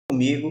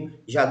comigo,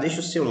 já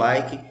deixa o seu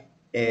like,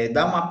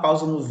 dá uma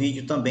pausa no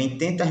vídeo também,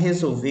 tenta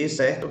resolver,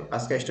 certo?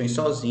 As questões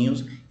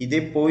sozinhos e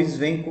depois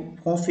vem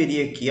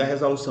conferir aqui a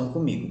resolução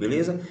comigo,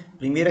 beleza?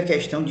 Primeira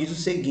questão diz o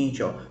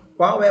seguinte, ó.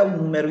 Qual é o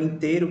número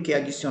inteiro que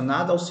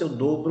adicionado ao seu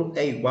dobro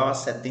é igual a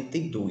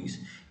 72?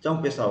 Então,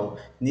 pessoal,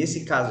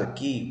 nesse caso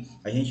aqui,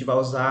 a gente vai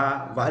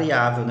usar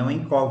variável, não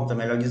incógnita,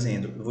 melhor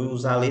dizendo. Eu vou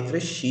usar a letra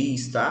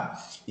X,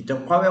 tá?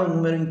 Então, qual é o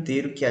número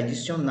inteiro que é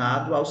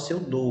adicionado ao seu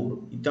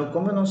dobro? Então,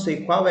 como eu não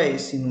sei qual é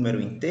esse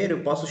número inteiro,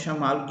 eu posso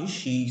chamá-lo de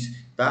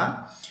X,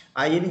 tá?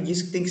 Aí ele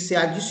diz que tem que ser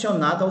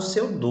adicionado ao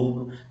seu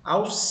dobro.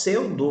 Ao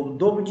seu dobro.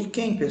 Dobro de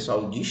quem,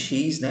 pessoal? De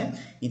X, né?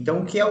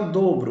 Então, o que é o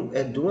dobro?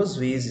 É 2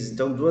 vezes.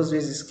 Então, 2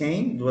 vezes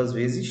quem? 2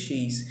 vezes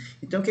X.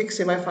 Então, o que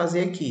você vai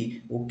fazer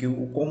aqui?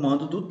 O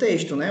comando do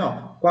texto, né?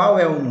 Ó, qual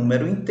é o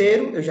número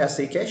inteiro? Eu já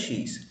sei que é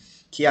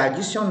X. Que é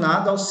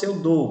adicionado ao seu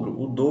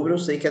dobro. O dobro eu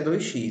sei que é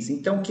 2x.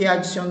 Então, o que é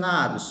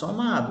adicionado?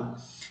 Somado.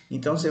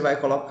 Então, você vai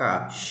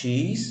colocar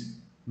x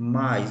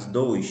mais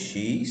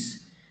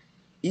 2x.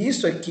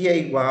 Isso aqui é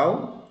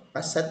igual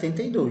a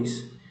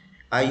 72.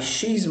 Aí,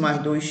 x mais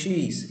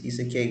 2x,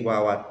 isso aqui é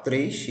igual a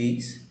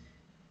 3x,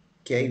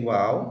 que é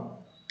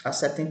igual a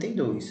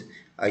 72.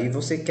 Aí,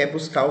 você quer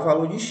buscar o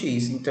valor de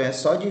x. Então, é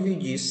só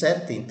dividir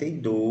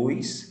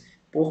 72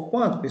 por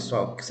quanto,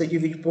 pessoal? Porque você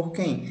divide por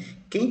quem?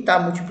 Quem está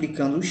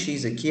multiplicando o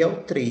x aqui é o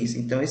 3.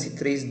 Então, esse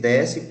 3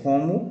 desce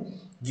como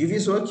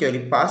divisor aqui, ó.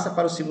 Ele passa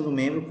para o segundo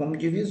membro como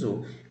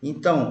divisor.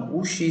 Então,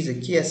 o x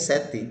aqui é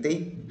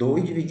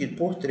 72 dividido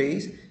por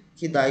 3,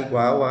 que dá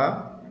igual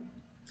a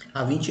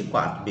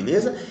 24,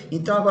 beleza?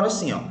 Então, agora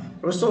sim, ó,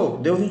 professor,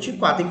 deu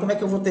 24. E como é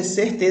que eu vou ter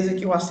certeza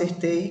que eu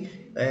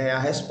acertei a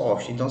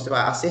resposta? Então,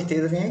 a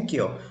certeza vem aqui,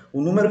 ó.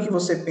 O número que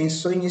você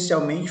pensou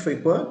inicialmente foi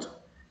quanto?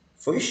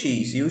 Foi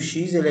x. E o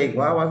x ele é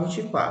igual a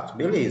 24,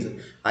 beleza?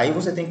 Aí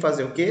você tem que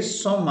fazer o quê?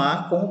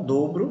 Somar com o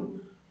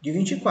dobro de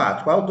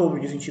 24. Qual é o dobro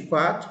de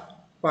 24?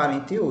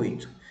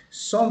 48.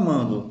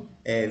 Somando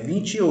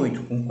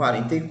 28 com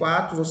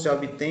 44, você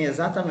obtém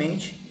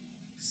exatamente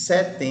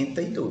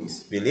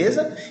 72,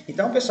 beleza?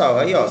 Então, pessoal,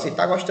 aí, ó, se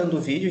está gostando do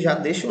vídeo, já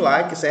deixa o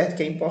like, certo?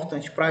 Que é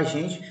importante para a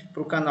gente,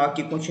 para o canal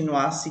aqui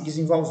continuar se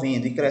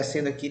desenvolvendo e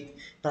crescendo aqui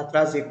para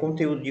trazer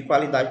conteúdo de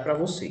qualidade para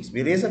vocês,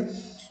 beleza?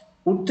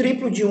 O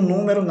triplo de um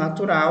número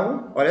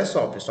natural, olha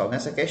só, pessoal,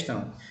 nessa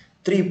questão.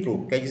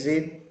 Triplo quer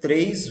dizer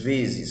 3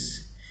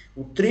 vezes.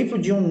 O triplo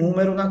de um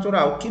número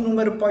natural. Que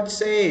número pode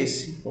ser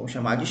esse? Vamos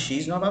chamar de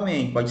x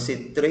novamente. Pode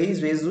ser 3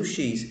 vezes o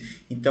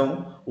x.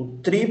 Então, o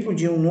triplo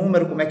de um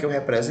número, como é que eu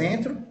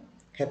represento?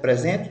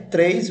 Represento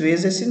 3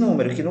 vezes esse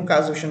número. Que no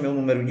caso eu chamei o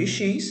número de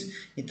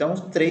x. Então,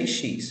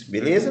 3x,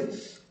 beleza?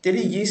 Então,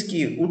 ele diz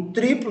que o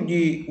triplo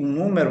de um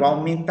número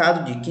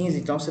aumentado de 15.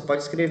 Então, você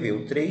pode escrever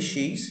o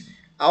 3x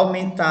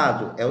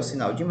aumentado é o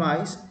sinal de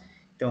mais.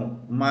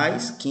 Então,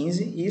 mais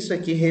 15. Isso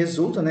aqui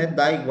resulta, né?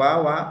 Dá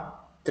igual a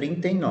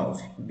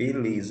 39,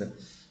 beleza.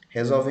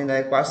 Resolvendo a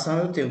equação,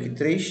 eu tenho que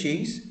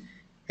 3x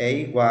é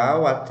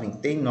igual a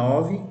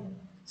 39,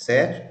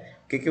 certo?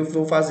 O que eu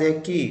vou fazer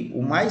aqui?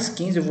 O mais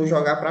 15 eu vou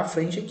jogar para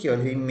frente aqui, ó,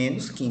 vem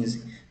menos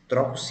 15.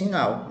 Troca o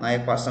sinal. Na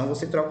equação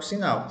você troca o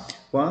sinal.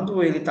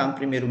 Quando ele está no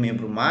primeiro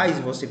membro mais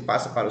e você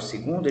passa para o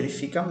segundo, ele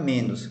fica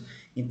menos.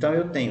 Então,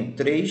 eu tenho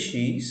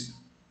 3x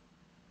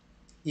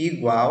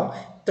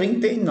igual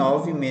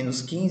 39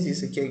 menos 15,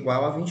 isso aqui é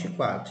igual a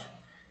 24,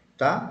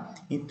 tá?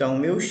 Então,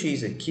 meu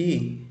x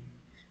aqui,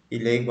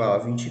 ele é igual a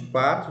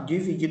 24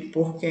 dividido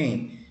por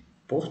quem?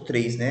 Por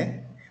 3,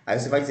 né? Aí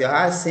você vai dizer,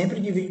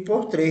 sempre divide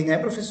por 3, né,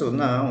 professor?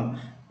 Não,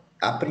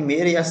 a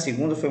primeira e a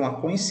segunda foi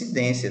uma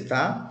coincidência,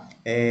 tá?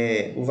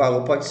 O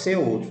valor pode ser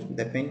outro,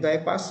 depende da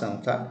equação,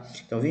 tá?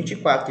 Então,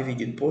 24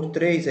 dividido por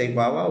 3 é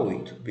igual a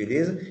 8,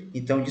 beleza?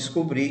 Então,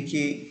 descobri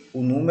que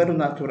o número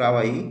natural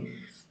aí,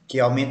 que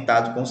é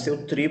aumentado com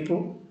seu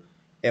triplo,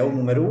 é o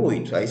número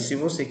 8. Aí, se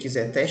você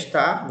quiser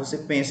testar, você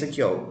pensa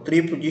aqui, ó, o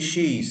triplo de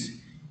x,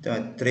 então é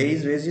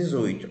 3 vezes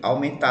 8.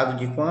 Aumentado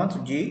de quanto?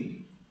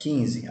 De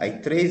 15. Aí,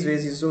 3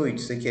 vezes 8,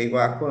 isso aqui é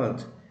igual a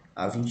quanto?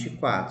 A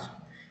 24.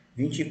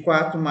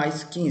 24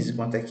 mais 15,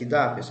 quanto é que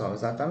dá, pessoal?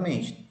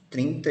 Exatamente,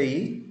 30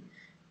 e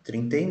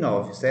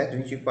 39, certo?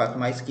 24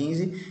 mais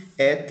 15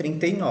 é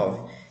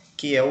 39,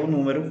 que é o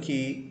número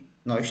que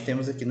nós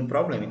temos aqui no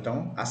problema.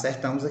 Então,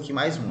 acertamos aqui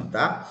mais uma,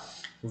 tá?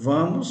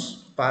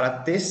 Vamos para a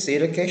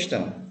terceira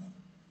questão.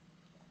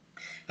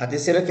 A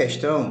terceira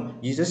questão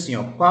diz assim,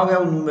 ó, qual é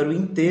o número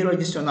inteiro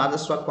adicionado à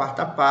sua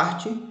quarta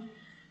parte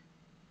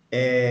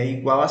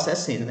igual a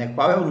 60, né?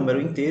 Qual é o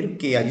número inteiro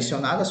que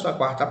adicionado à sua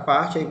quarta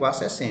parte é igual a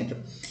 60?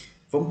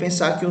 Vamos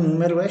pensar que o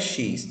número é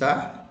x,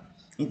 tá?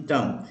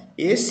 Então,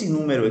 esse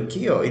número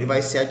aqui, ó, ele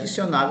vai ser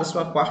adicionado à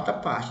sua quarta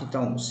parte.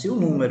 Então, se o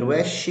número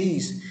é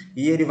x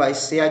e ele vai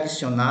ser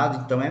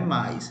adicionado, então é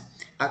mais.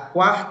 A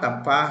quarta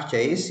parte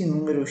é esse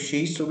número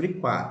x sobre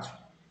 4,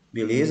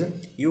 beleza?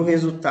 E o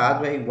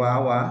resultado é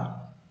igual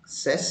a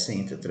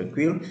 60,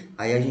 tranquilo?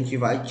 Aí a gente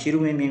vai, tira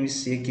o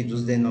MMC aqui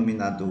dos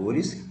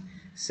denominadores,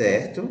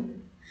 certo?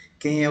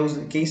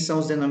 Quem são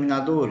os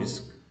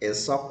denominadores? É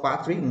só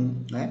 4 e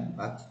 1, né?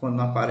 Aqui quando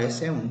não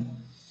aparece é 1.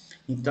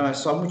 Então, é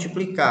só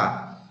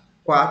multiplicar.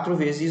 4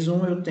 vezes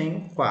 1 eu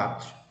tenho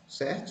 4,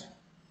 certo?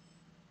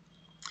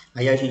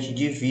 Aí a gente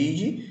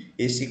divide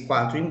esse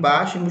 4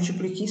 embaixo e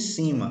multiplica em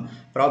cima,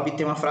 para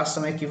obter uma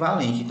fração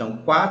equivalente. Então,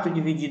 4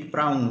 dividido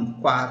para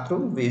 1,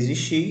 4 vezes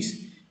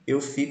x,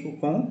 eu fico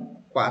com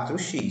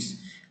 4x.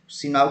 O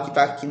sinal que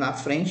está aqui na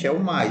frente é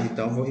o mais,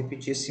 então eu vou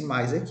repetir esse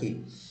mais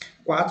aqui.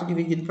 4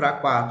 dividido para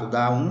 4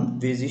 dá 1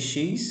 vezes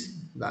x,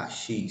 dá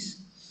x.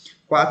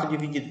 4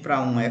 dividido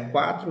para 1 é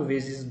 4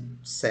 vezes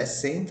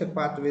 60,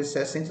 4 vezes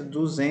 60,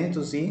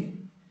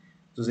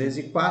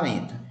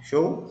 240.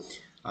 Show?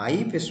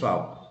 Aí,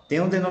 pessoal,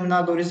 tem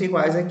denominadores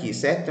iguais aqui,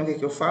 certo? Então, o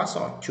que eu faço?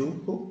 Ó,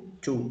 tchuco,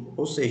 tchuco.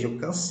 Ou seja, eu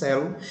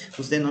cancelo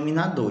os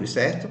denominadores,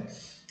 certo?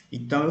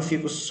 Então, eu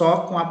fico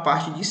só com a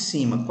parte de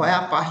cima. Qual é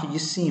a parte de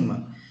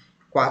cima?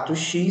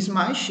 4x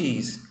mais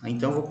x.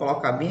 Então, eu vou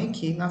colocar bem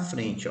aqui na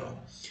frente, ó.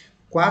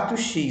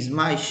 4x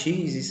mais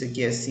x, isso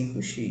aqui é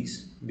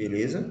 5x,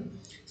 beleza?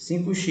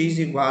 5x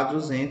igual a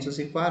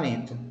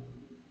 240.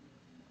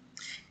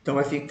 Então,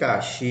 vai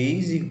ficar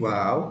x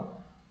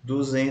igual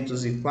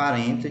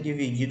 240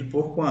 dividido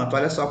por quanto?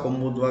 Olha só como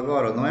mudou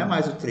agora, não é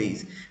mais o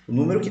 3. O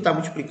número que está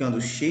multiplicando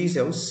o x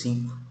é o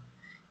 5.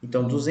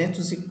 Então,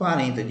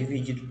 240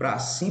 dividido para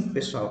 5,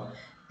 pessoal,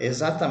 é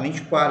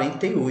exatamente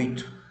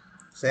 48,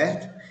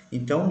 certo?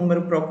 Então, o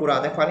número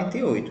procurado é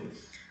 48.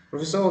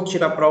 Professor,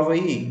 tira a prova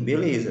aí.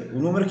 Beleza. O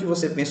número que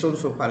você pensou não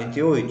foi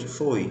 48?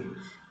 Foi.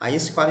 Aí,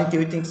 esse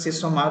 48 tem que ser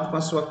somado com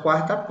a sua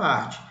quarta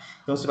parte.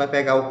 Então, você vai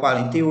pegar o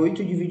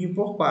 48 e dividir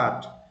por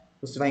 4.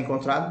 Você vai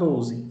encontrar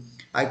 12.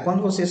 Aí,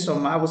 quando você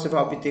somar, você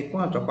vai obter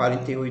quanto?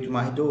 48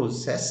 mais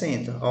 12?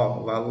 60.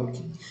 Ó, o valor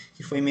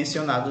que foi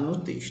mencionado no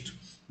texto.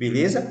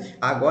 Beleza?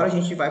 Agora, a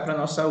gente vai para a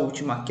nossa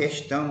última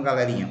questão,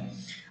 galerinha.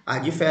 A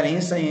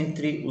diferença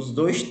entre os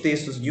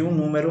 2/3 de um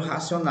número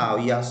racional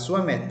e a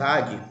sua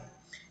metade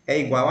é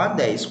igual a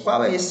 10.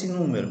 Qual é esse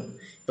número?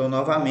 Então,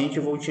 novamente,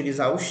 eu vou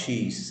utilizar o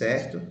x,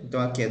 certo?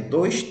 Então, aqui é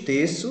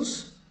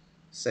 2/3,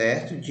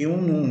 certo? De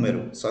um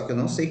número. Só que eu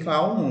não sei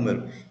qual é o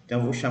número. Então,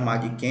 eu vou chamar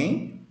de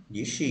quem?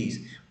 De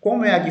x.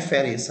 Como é a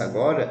diferença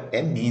agora?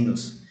 É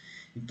menos.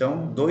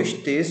 Então,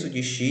 2/3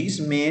 de x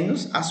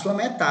menos a sua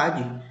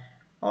metade.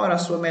 Ora, a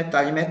sua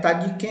metade,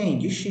 metade de quem?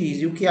 De x.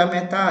 E o que é a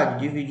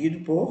metade?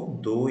 Dividido por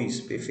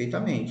 2,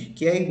 perfeitamente.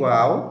 Que é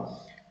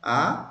igual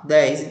a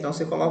 10. Então,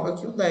 você coloca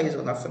aqui o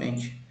 10 na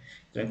frente.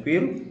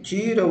 Tranquilo?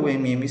 Tira o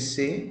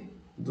MMC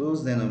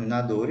dos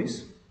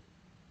denominadores.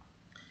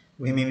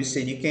 O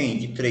MMC de quem?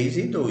 De 3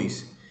 e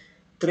 2.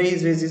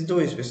 3 vezes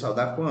 2, pessoal,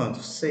 dá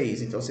quanto?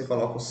 6. Então, você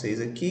coloca o 6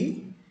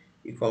 aqui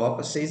e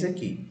coloca 6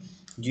 aqui.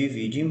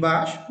 Divide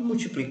embaixo,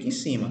 multiplica em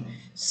cima.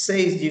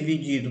 6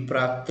 dividido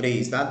para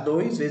 3 dá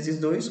 2, vezes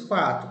 2,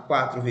 4.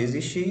 4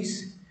 vezes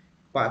x,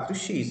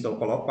 4x. Então, eu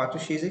coloco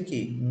 4x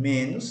aqui.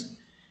 Menos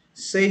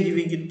 6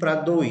 dividido para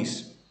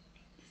 2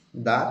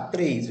 dá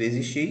 3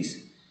 vezes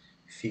x,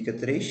 fica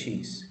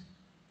 3x.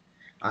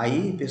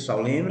 Aí,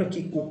 pessoal, lembra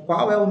que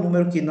qual é o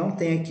número que não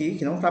tem aqui,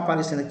 que não está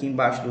aparecendo aqui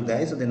embaixo do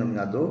 10, o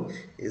denominador?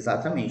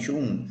 Exatamente, o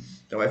 1.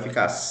 Então, vai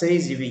ficar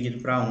 6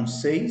 dividido para 1,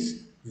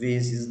 6,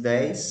 vezes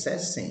 10,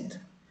 60.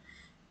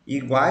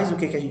 Iguais, o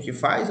que a gente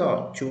faz?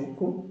 Ó,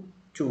 tchuco,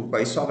 tchuco.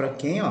 Aí sobra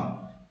quem, ó?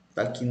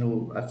 Tá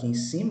aqui em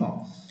cima,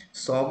 ó.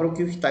 Sobra o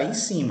que está em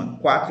cima.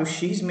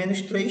 4x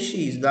menos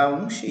 3x dá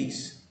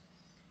 1x,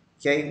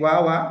 que é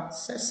igual a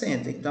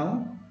 60.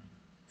 Então,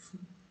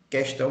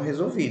 questão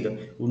resolvida.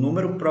 O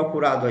número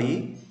procurado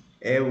aí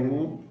é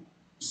o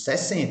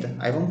 60.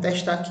 Aí vamos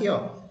testar aqui, ó,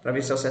 para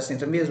ver se é o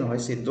 60 mesmo. Vai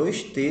ser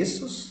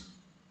 2/3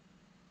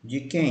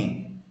 de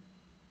quem?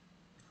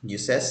 De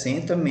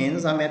 60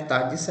 menos a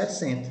metade de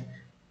 60.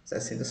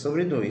 60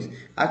 sobre 2.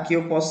 Aqui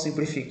eu posso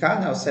simplificar,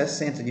 né? O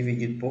 60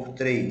 dividido por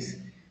 3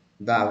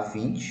 dá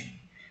 20.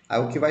 Aí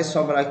o que vai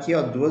sobrar aqui,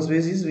 ó, 2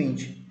 vezes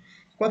 20.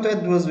 Quanto é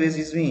 2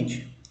 vezes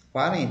 20?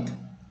 40,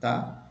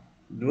 tá?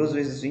 2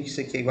 vezes 20,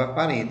 isso aqui é igual a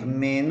 40.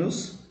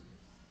 Menos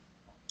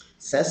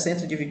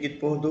 60 dividido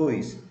por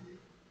 2,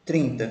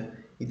 30.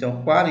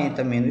 Então,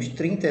 40 menos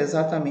 30 é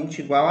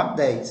exatamente igual a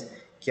 10,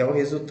 que é o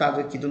resultado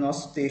aqui do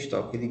nosso texto,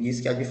 ó, que ele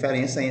diz que a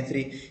diferença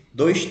entre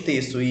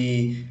 2/3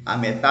 e a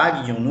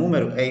metade de um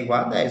número é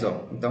igual a 10.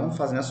 Ó. Então,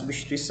 fazendo a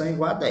substituição é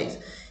igual a 10.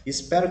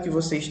 Espero que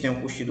vocês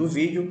tenham curtido o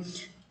vídeo,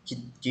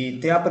 que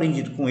tenham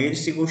aprendido com ele.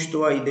 Se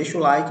gostou aí, deixa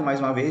o like mais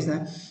uma vez,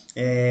 né?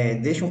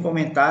 Deixa um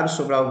comentário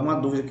sobre alguma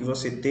dúvida que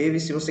você teve.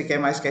 Se você quer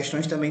mais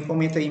questões, também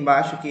comenta aí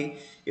embaixo que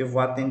eu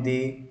vou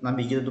atender na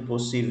medida do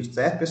possível,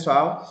 certo,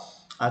 pessoal?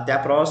 Até a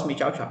próxima e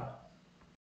tchau, tchau.